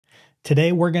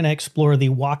Today we're going to explore the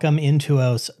Wacom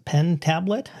Intuos pen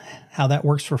tablet, how that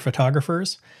works for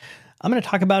photographers. I'm going to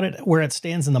talk about it, where it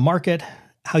stands in the market,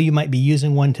 how you might be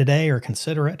using one today or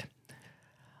consider it.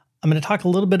 I'm going to talk a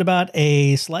little bit about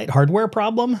a slight hardware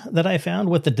problem that I found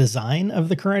with the design of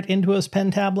the current Intuos pen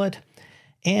tablet.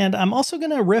 And I'm also going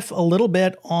to riff a little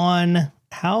bit on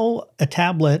how a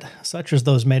tablet, such as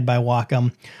those made by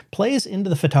Wacom, plays into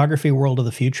the photography world of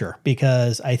the future,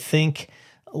 because I think,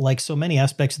 like so many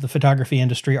aspects of the photography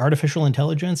industry, artificial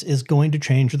intelligence is going to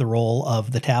change the role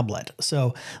of the tablet.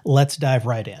 So let's dive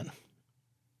right in.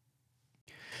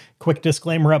 Quick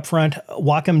disclaimer up front,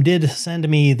 Wacom did send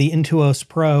me the Intuos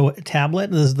Pro tablet.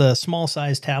 This is the small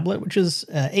size tablet, which is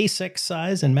A6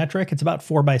 size in metric. It's about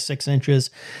 4 by 6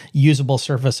 inches usable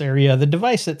surface area. The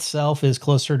device itself is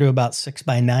closer to about 6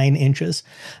 by 9 inches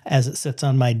as it sits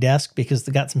on my desk, because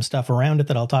they got some stuff around it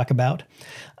that I'll talk about.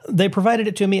 They provided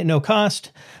it to me at no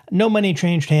cost. No money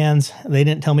changed hands. They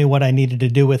didn't tell me what I needed to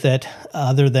do with it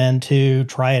other than to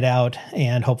try it out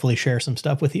and hopefully share some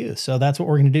stuff with you. So that's what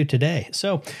we're going to do today.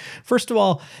 So first of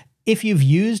all, if you've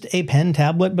used a pen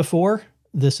tablet before,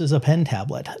 this is a pen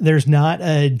tablet. There's not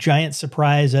a giant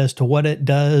surprise as to what it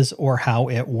does or how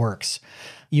it works.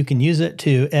 You can use it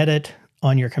to edit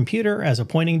on your computer as a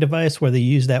pointing device, whether you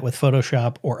use that with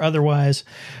Photoshop or otherwise.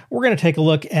 We're going to take a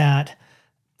look at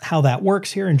how that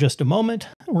works here in just a moment.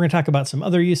 We're going to talk about some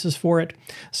other uses for it.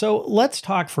 So let's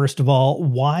talk first of all,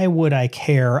 why would I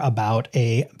care about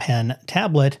a pen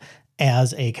tablet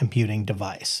as a computing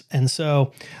device? And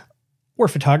so we're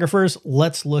photographers.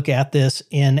 Let's look at this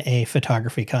in a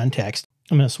photography context.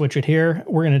 I'm going to switch it here.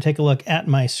 We're going to take a look at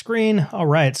my screen. All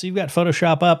right, so you've got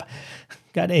Photoshop up.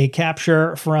 Got a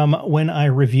capture from when I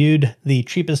reviewed the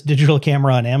cheapest digital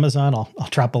camera on Amazon. I'll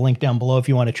drop a link down below if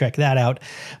you want to check that out.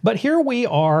 But here we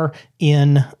are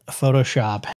in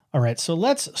Photoshop. All right, so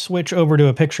let's switch over to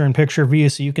a picture-in-picture view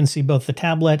so you can see both the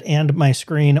tablet and my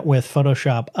screen with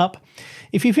Photoshop up.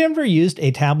 If you've ever used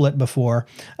a tablet before,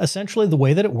 essentially the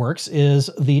way that it works is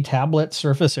the tablet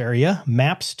surface area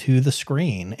maps to the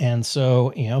screen. And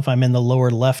so, if I'm in the lower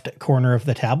left corner of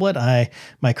the tablet,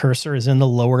 my cursor is in the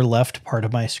lower left part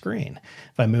of my screen.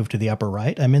 If I move to the upper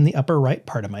right, I'm in the upper right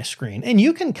part of my screen. And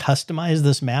you can customize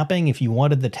this mapping if you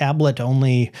wanted the tablet to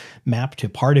only map to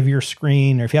part of your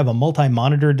screen, or if you have a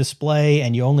multi-monitor display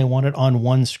and you only want it on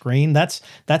one screen. That's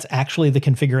actually the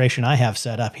configuration I have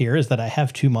set up here, is that I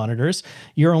have 2 monitors.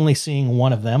 You're only seeing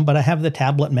one of them, but I have the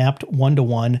tablet mapped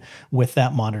 1-to-1 with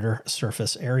that monitor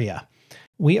surface area.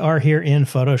 We are here in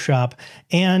Photoshop,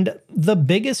 and the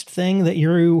biggest thing that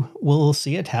you will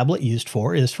see a tablet used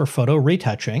for is for photo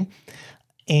retouching.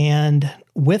 And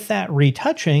with that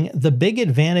retouching, the big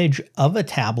advantage of a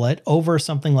tablet over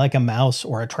something like a mouse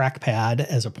or a trackpad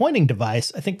as a pointing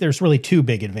device, I think there's really 2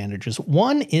 big advantages.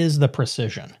 One is the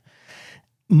precision.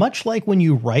 Much like when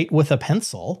you write with a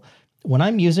pencil, when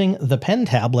I'm using the pen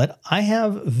tablet, I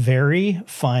have very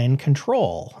fine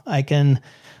control. I can,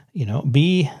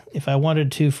 if I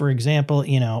wanted to, for example,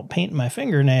 paint my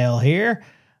fingernail here,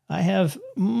 I have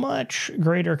much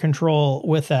greater control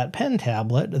with that pen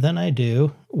tablet than I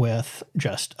do with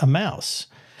just a mouse.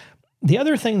 The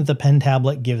other thing that the pen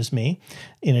tablet gives me,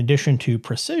 in addition to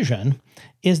precision,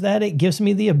 is that it gives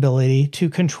me the ability to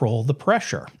control the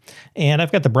pressure. And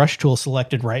I've got the brush tool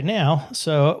selected right now.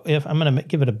 So if I'm going to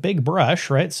give it a big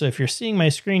brush, right? So if you're seeing my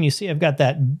screen, you see I've got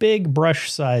that big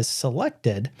brush size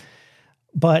selected.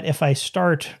 But if I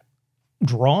start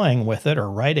drawing with it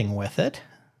or writing with it,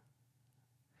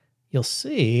 you'll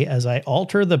see as I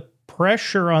alter the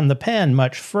pressure on the pen,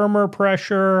 much firmer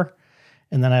pressure,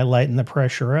 and then I lighten the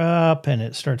pressure up and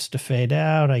it starts to fade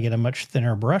out. I get a much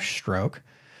thinner brush stroke.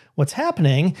 What's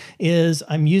happening is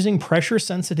I'm using pressure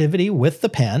sensitivity with the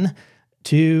pen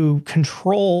to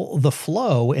control the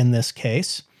flow, in this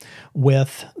case,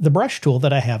 with the brush tool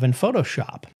that I have in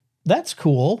Photoshop. That's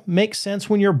cool. Makes sense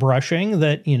when you're brushing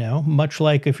that, much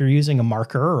like if you're using a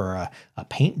marker or a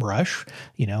paintbrush,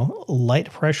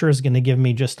 light pressure is going to give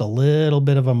me just a little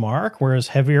bit of a mark, whereas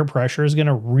heavier pressure is going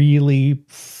to really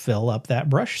fill up that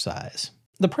brush size.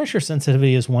 The pressure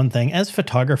sensitivity is one thing. As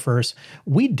photographers,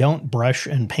 we don't brush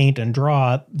and paint and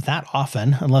draw that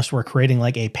often unless we're creating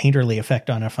like a painterly effect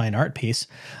on a fine art piece.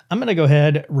 I'm going to go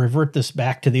ahead, revert this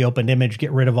back to the open image,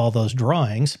 get rid of all those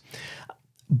drawings.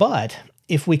 But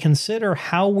if we consider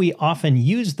how we often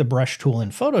use the brush tool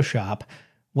in Photoshop,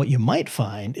 what you might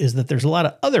find is that there's a lot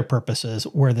of other purposes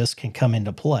where this can come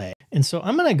into play. And so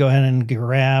I'm going to go ahead and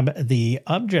grab the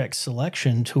object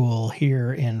selection tool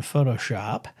here in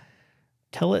Photoshop,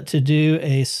 tell it to do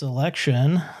a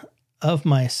selection of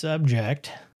my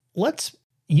subject. Let's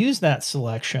use that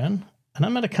selection And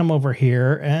I'm going to come over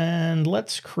here and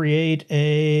let's create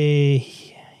a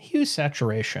hue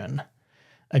saturation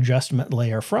adjustment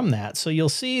layer from that. So you'll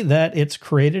see that it's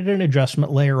created an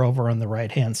adjustment layer over on the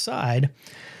right-hand side.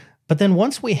 But then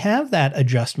once we have that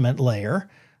adjustment layer,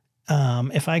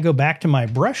 if I go back to my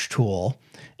brush tool,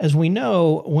 as we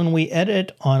know, when we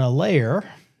edit on a layer,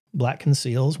 black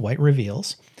conceals, white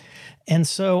reveals. And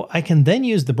so I can then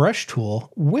use the brush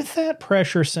tool with that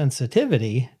pressure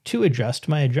sensitivity to adjust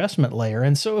my adjustment layer.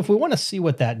 And so if we want to see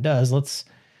what that does, let's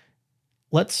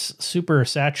super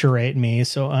saturate me.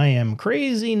 So I am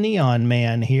crazy neon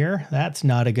man here. That's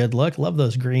not a good look. Love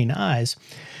those green eyes.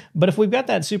 But if we've got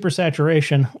that super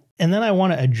saturation and then I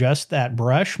want to adjust that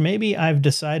brush, maybe I've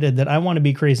decided that I want to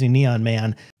be crazy neon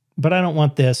man, but I don't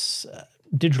want this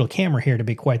digital camera here to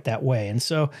be quite that way. And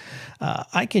so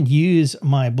I can use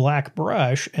my black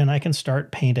brush and I can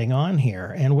start painting on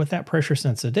here. And with that pressure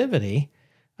sensitivity,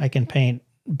 I can paint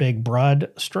big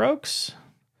broad strokes,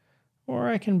 or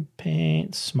I can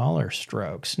paint smaller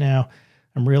strokes. Now,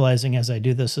 I'm realizing as I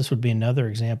do this, this would be another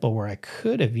example where I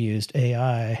could have used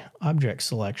AI object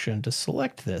selection to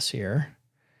select this here,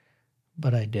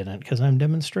 but I didn't because I'm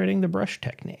demonstrating the brush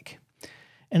technique.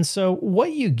 And so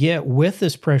what you get with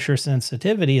this pressure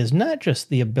sensitivity is not just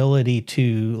the ability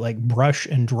to like brush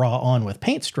and draw on with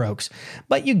paint strokes,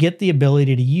 but you get the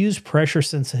ability to use pressure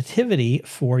sensitivity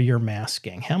for your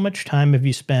masking. How much time have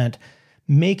you spent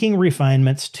making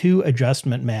refinements to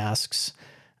adjustment masks,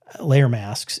 layer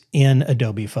masks in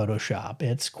Adobe Photoshop?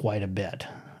 It's quite a bit.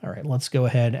 All right, let's go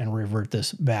ahead and revert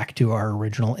this back to our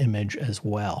original image as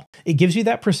well. It gives you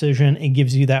that precision, it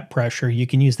gives you that pressure. You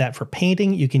can use that for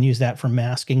painting, you can use that for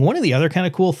masking. One of the other kind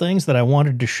of cool things that I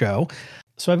wanted to show,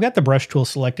 so I've got the brush tool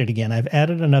selected again. I've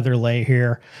added another layer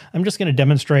here. I'm just gonna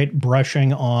demonstrate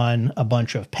brushing on a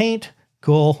bunch of paint.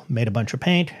 Cool, made a bunch of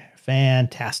paint,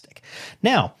 fantastic.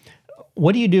 Now,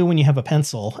 what do you do when you have a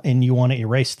pencil and you want to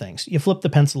erase things? You flip the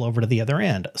pencil over to the other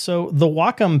end. So the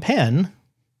Wacom pen,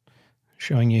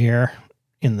 showing you here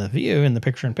in the view, in the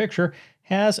picture-in-picture,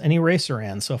 has an eraser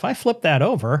end. So if I flip that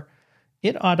over,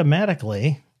 it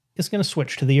automatically is going to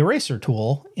switch to the eraser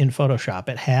tool in Photoshop.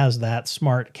 It has that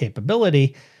smart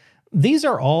capability. These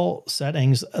are all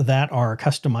settings that are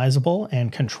customizable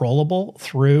and controllable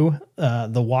through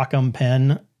the Wacom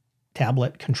pen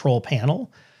tablet control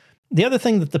panel. The other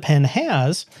thing that the pen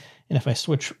has, and if I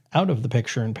switch out of the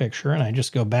picture-in-picture and I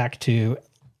just go back to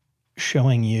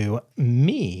showing you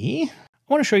me,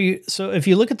 I want to show you, so if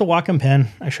you look at the Wacom pen,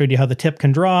 I showed you how the tip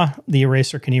can draw, the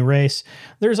eraser can erase.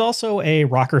 There's also a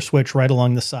rocker switch right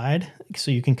along the side,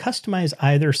 so you can customize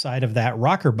either side of that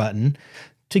rocker button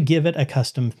to give it a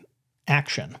custom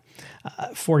action.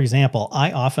 For example,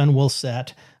 I often will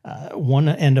set one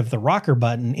end of the rocker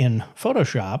button in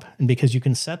Photoshop, and because you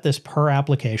can set this per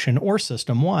application or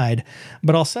system-wide,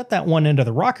 but I'll set that one end of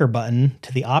the rocker button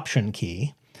to the Option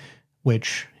key,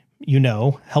 which you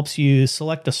know helps you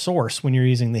select a source when you're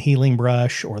using the healing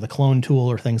brush or the clone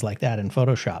tool or things like that in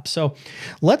Photoshop. So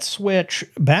let's switch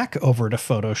back over to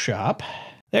Photoshop.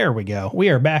 There we go. We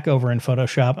are back over in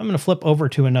Photoshop. I'm going to flip over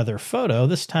to another photo.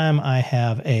 This time I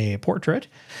have a portrait.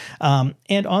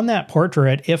 And on that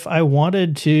portrait, if I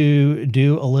wanted to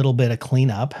do a little bit of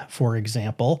cleanup, for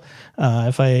example,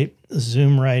 if I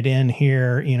zoom right in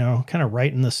here, you know, kind of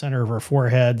right in the center of her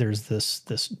forehead, there's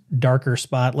this darker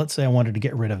spot. Let's say I wanted to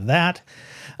get rid of that.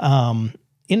 In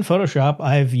Photoshop,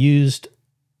 I've used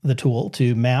the tool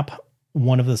to map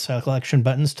one of the selection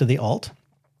buttons to the Alt.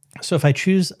 So if I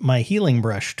choose my healing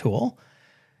brush tool,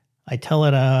 I tell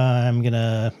it I'm going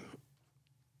to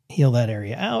heal that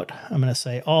area out. I'm going to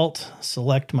say Alt,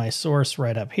 select my source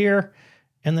right up here.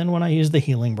 And then when I use the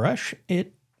healing brush,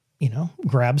 it, you know,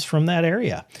 grabs from that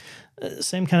area.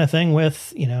 Same kind of thing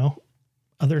with, you know,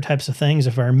 other types of things.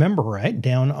 If I remember right,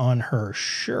 down on her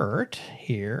shirt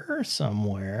here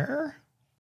somewhere.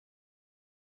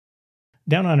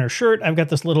 Down on her shirt, I've got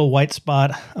this little white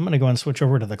spot. I'm going to go and switch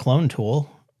over to the clone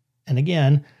tool. And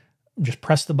again, just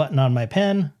press the button on my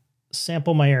pen,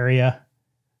 sample my area,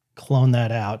 clone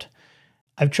that out.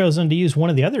 I've chosen to use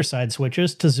one of the other side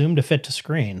switches to zoom to fit to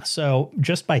screen. So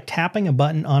just by tapping a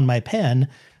button on my pen,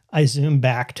 I zoom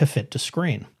back to fit to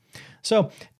screen.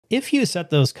 So if you set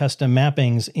those custom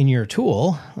mappings in your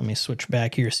tool, let me switch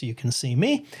back here so you can see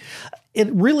me. It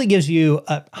really gives you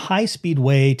a high-speed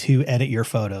way to edit your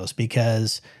photos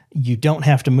because you don't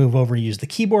have to move over and use the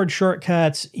keyboard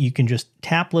shortcuts. You can just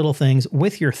tap little things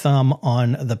with your thumb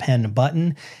on the pen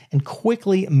button and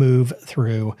quickly move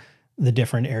through the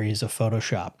different areas of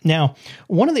Photoshop. Now,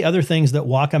 one of the other things that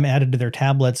Wacom added to their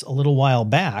tablets a little while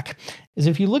back is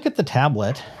if you look at the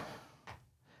tablet,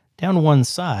 down one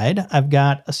side, I've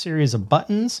got a series of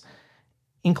buttons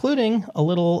including a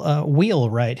little wheel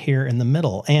right here in the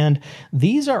middle. And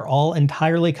these are all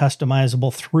entirely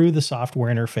customizable through the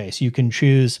software interface. You can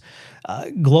choose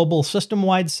global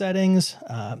system-wide settings.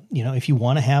 If you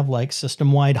want to have like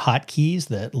system-wide hotkeys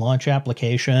that launch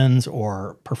applications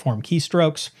or perform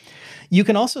keystrokes. You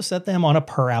can also set them on a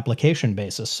per application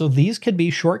basis. So these could be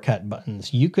shortcut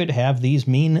buttons. You could have these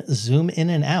mean zoom in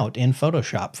and out in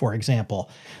Photoshop, for example.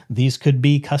 These could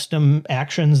be custom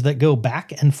actions that go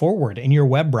back and forward in your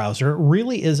web browser. It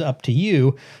really is up to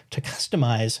you to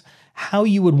customize how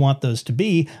you would want those to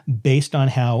be based on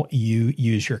how you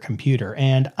use your computer.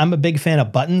 And I'm a big fan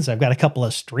of buttons. I've got a couple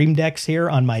of Stream Decks here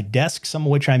on my desk, some of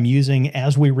which I'm using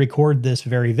as we record this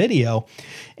very video.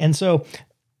 And so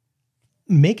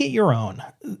make it your own.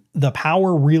 The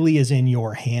power really is in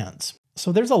your hands.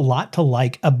 So there's a lot to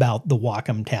like about the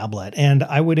Wacom tablet, and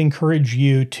I would encourage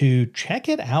you to check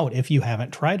it out if you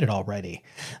haven't tried it already.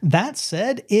 That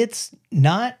said, it's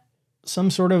not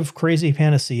some sort of crazy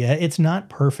panacea. It's not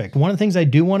perfect. One of the things I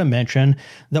do want to mention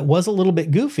that was a little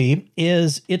bit goofy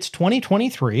is it's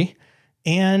 2023,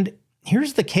 and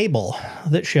here's the cable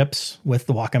that ships with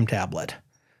the Wacom tablet.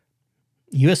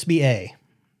 USB-A.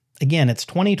 Again, it's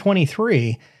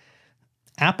 2023.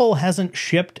 Apple hasn't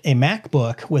shipped a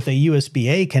MacBook with a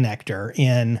USB-A connector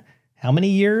in how many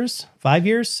years? 5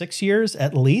 years, 6 years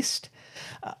at least.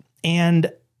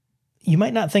 And you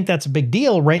might not think that's a big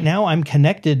deal. Right now, I'm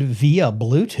connected via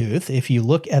Bluetooth. If you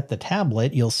look at the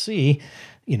tablet, you'll see,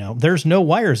 there's no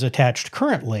wires attached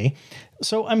currently.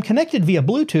 So I'm connected via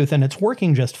Bluetooth and it's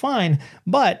working just fine,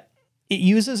 but it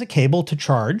uses a cable to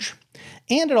charge.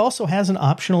 And it also has an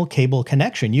optional cable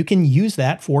connection. You can use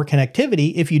that for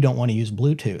connectivity if you don't want to use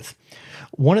Bluetooth.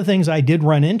 One of the things I did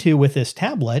run into with this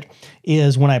tablet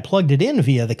is when I plugged it in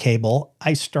via the cable,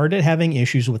 I started having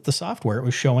issues with the software. It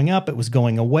was showing up, it was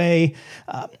going away,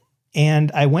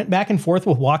 and I went back and forth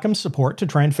with Wacom support to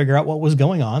try and figure out what was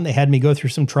going on. They had me go through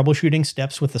some troubleshooting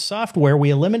steps with the software. We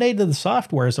eliminated the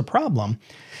software as a problem.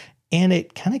 And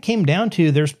it kind of came down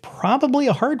to there's probably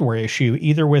a hardware issue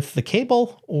either with the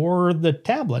cable or the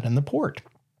tablet and the port.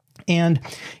 And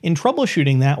in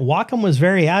troubleshooting that, Wacom was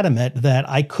very adamant that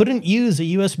I couldn't use a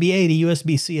USB-A to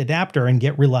USB-C adapter and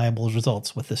get reliable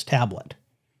results with this tablet.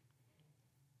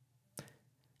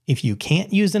 If you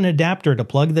can't use an adapter to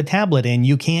plug the tablet in,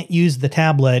 you can't use the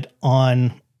tablet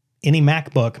on any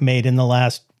MacBook made in the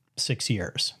last 6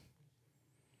 years.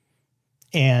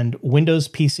 And Windows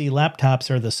PC laptops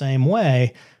are the same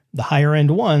way. The higher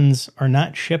end ones are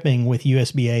not shipping with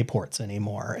USB-A ports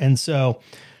anymore. And so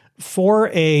for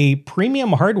a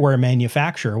premium hardware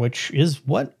manufacturer, which is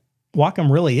what Wacom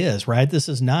really is, right? This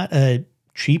is not a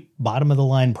cheap bottom of the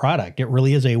line product. It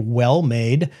really is a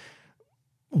well-made,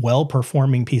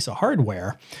 well-performing piece of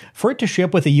hardware. For it to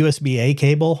ship with a USB-A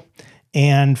cable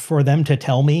and for them to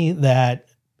tell me that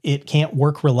it can't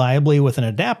work reliably with an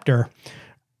adapter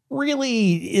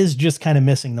really is just kind of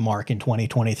missing the mark in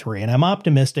 2023. And I'm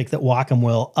optimistic that Wacom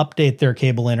will update their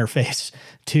cable interface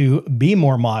to be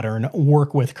more modern,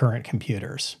 work with current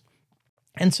computers.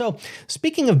 And so,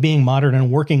 speaking of being modern and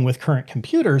working with current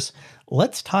computers,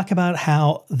 let's talk about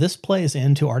how this plays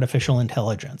into artificial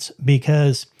intelligence.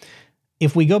 Because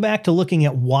if we go back to looking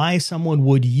at why someone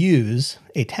would use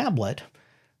a tablet,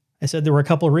 I said there were a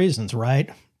couple of reasons, right?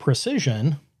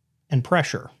 Precision and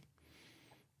pressure.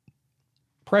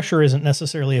 Pressure isn't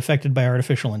necessarily affected by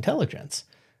artificial intelligence.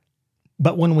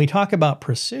 But when we talk about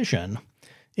precision,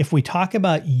 if we talk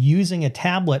about using a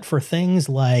tablet for things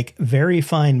like very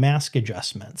fine mask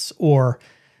adjustments or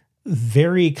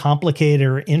very complicated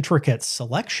or intricate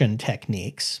selection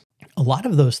techniques, a lot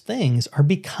of those things are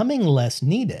becoming less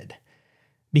needed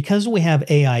because we have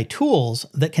AI tools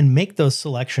that can make those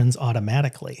selections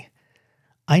automatically.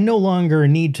 I no longer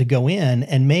need to go in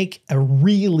and make a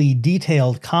really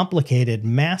detailed, complicated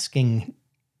masking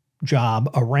job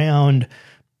around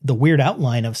the weird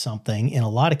outline of something in a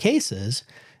lot of cases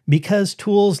because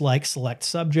tools like Select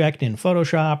Subject in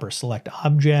Photoshop or Select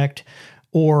Object,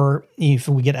 or if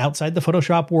we get outside the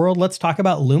Photoshop world, let's talk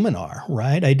about Luminar,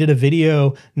 right? I did a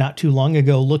video not too long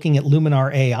ago looking at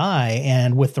Luminar AI,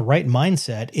 and with the right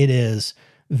mindset, it is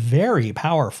very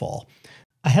powerful.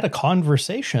 I had a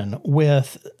conversation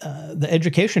with the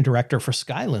education director for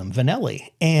Skyloom, Vanelli,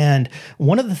 and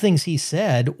one of the things he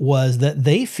said was that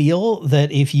they feel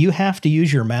that if you have to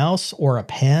use your mouse or a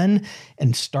pen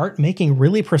and start making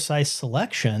really precise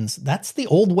selections, that's the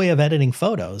old way of editing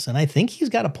photos. And I think he's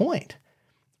got a point,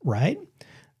 right?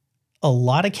 A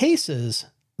lot of cases,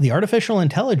 the artificial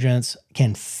intelligence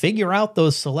can figure out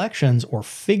those selections or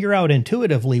figure out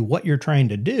intuitively what you're trying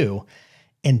to do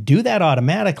and do that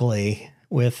automatically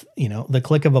with, the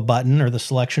click of a button or the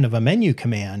selection of a menu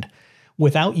command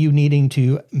without you needing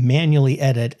to manually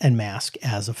edit and mask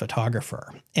as a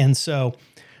photographer. And so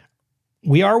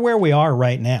we are where we are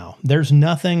right now. There's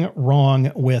nothing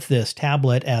wrong with this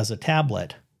tablet as a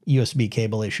tablet, USB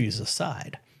cable issues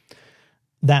aside.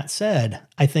 That said,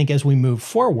 I think as we move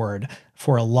forward,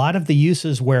 for a lot of the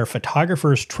uses where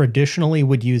photographers traditionally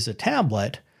would use a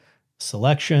tablet,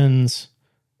 selections,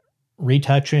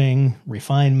 retouching,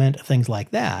 refinement, things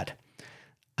like that,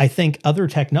 I think other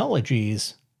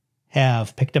technologies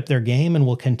have picked up their game and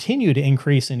will continue to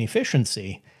increase in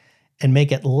efficiency and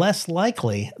make it less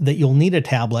likely that you'll need a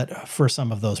tablet for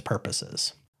some of those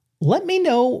purposes. Let me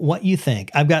know what you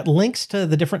think. I've got links to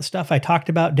the different stuff I talked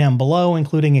about down below,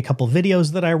 including a couple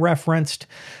videos that I referenced.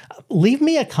 Leave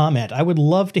me a comment. I would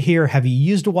love to hear, have you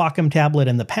used a Wacom tablet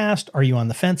in the past? Are you on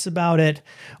the fence about it?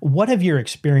 What have your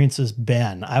experiences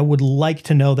been? I would like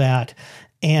to know that.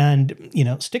 And,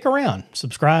 stick around,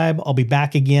 subscribe. I'll be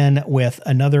back again with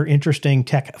another interesting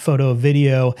tech photo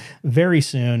video very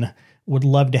soon. Would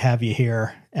love to have you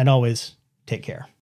here, and always take care.